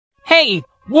Hey,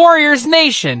 Warriors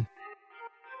Nation!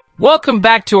 Welcome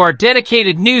back to our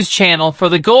dedicated news channel for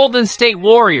the Golden State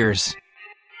Warriors.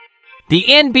 The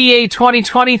NBA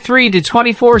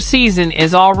 2023-24 season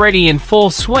is already in full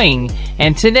swing,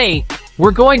 and today,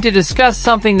 we're going to discuss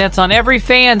something that's on every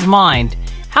fan's mind.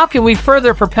 How can we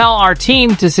further propel our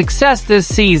team to success this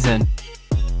season?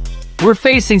 We're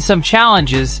facing some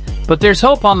challenges, but there's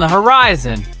hope on the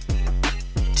horizon.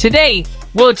 Today,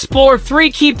 we'll explore 3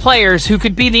 key players who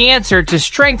could be the answer to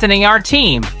strengthening our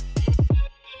team.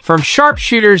 From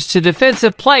sharpshooters to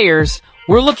defensive players,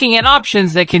 we're looking at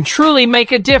options that can truly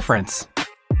make a difference.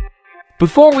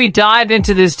 Before we dive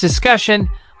into this discussion,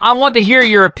 I want to hear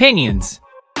your opinions.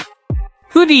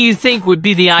 Who do you think would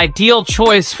be the ideal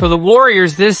choice for the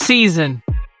Warriors this season?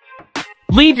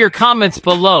 Leave your comments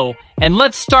below, and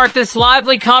let's start this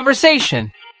lively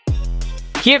conversation.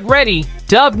 Get ready,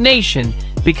 Dub Nation,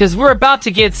 because we're about to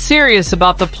get serious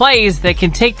about the plays that can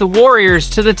take the Warriors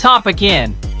to the top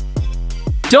again.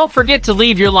 Don't forget to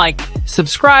leave your like,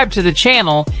 subscribe to the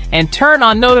channel, and turn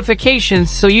on notifications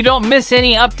so you don't miss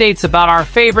any updates about our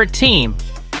favorite team.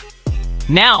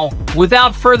 Now,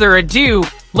 without further ado,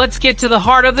 let's get to the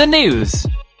heart of the news.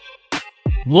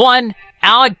 1.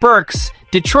 Alec Burks,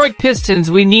 Detroit Pistons.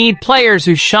 We need players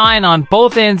who shine on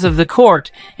both ends of the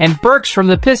court, and Burks from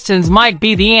the Pistons might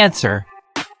be the answer.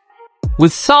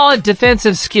 With solid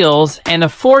defensive skills and a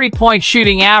 40-point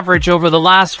shooting average over the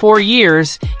last 4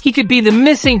 years, he could be the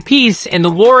missing piece in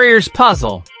the Warriors'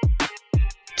 puzzle.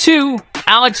 2.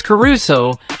 Alex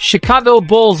Caruso. Chicago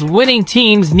Bulls winning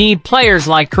teams need players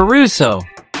like Caruso.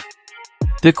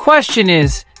 The question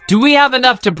is, do we have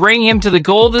enough to bring him to the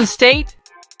Golden State?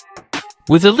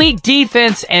 With elite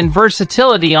defense and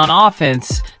versatility on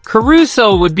offense,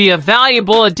 Caruso would be a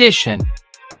valuable addition.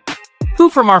 Who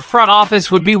from our front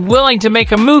office would be willing to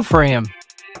make a move for him?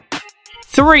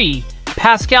 3.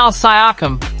 Pascal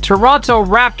Siakam, Toronto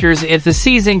Raptors. If the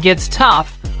season gets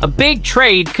tough, a big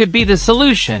trade could be the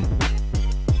solution.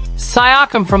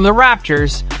 Siakam from the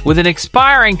Raptors, with an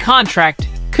expiring contract,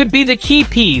 could be the key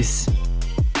piece.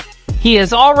 He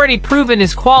has already proven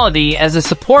his quality as a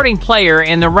supporting player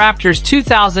in the Raptors'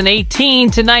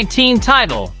 2018-19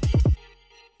 title.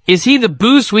 Is he the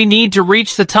boost we need to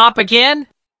reach the top again?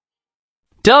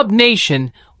 Dub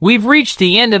Nation, we've reached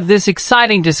the end of this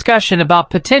exciting discussion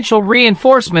about potential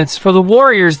reinforcements for the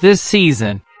Warriors this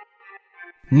season.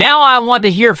 Now I want to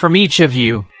hear from each of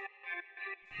you.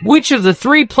 Which of the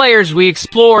 3 players we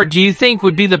explored do you think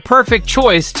would be the perfect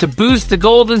choice to boost the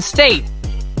Golden State?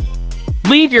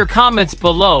 Leave your comments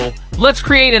below. Let's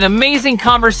create an amazing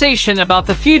conversation about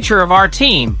the future of our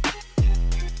team.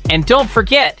 And don't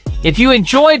forget, if you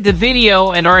enjoyed the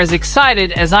video and are as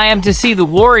excited as I am to see the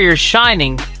Warriors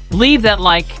shining, leave that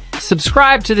like,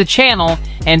 subscribe to the channel,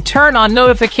 and turn on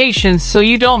notifications so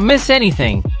you don't miss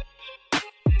anything.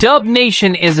 Dub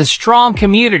Nation is a strong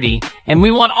community, and we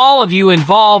want all of you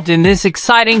involved in this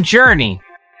exciting journey.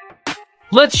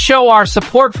 Let's show our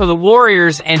support for the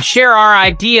Warriors and share our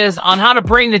ideas on how to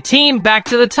bring the team back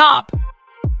to the top.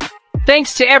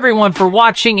 Thanks to everyone for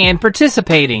watching and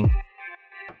participating.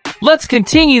 Let's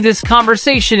continue this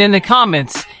conversation in the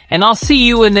comments, and I'll see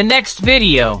you in the next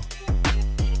video.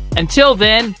 Until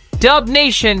then, Dub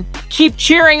Nation, keep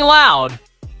cheering loud!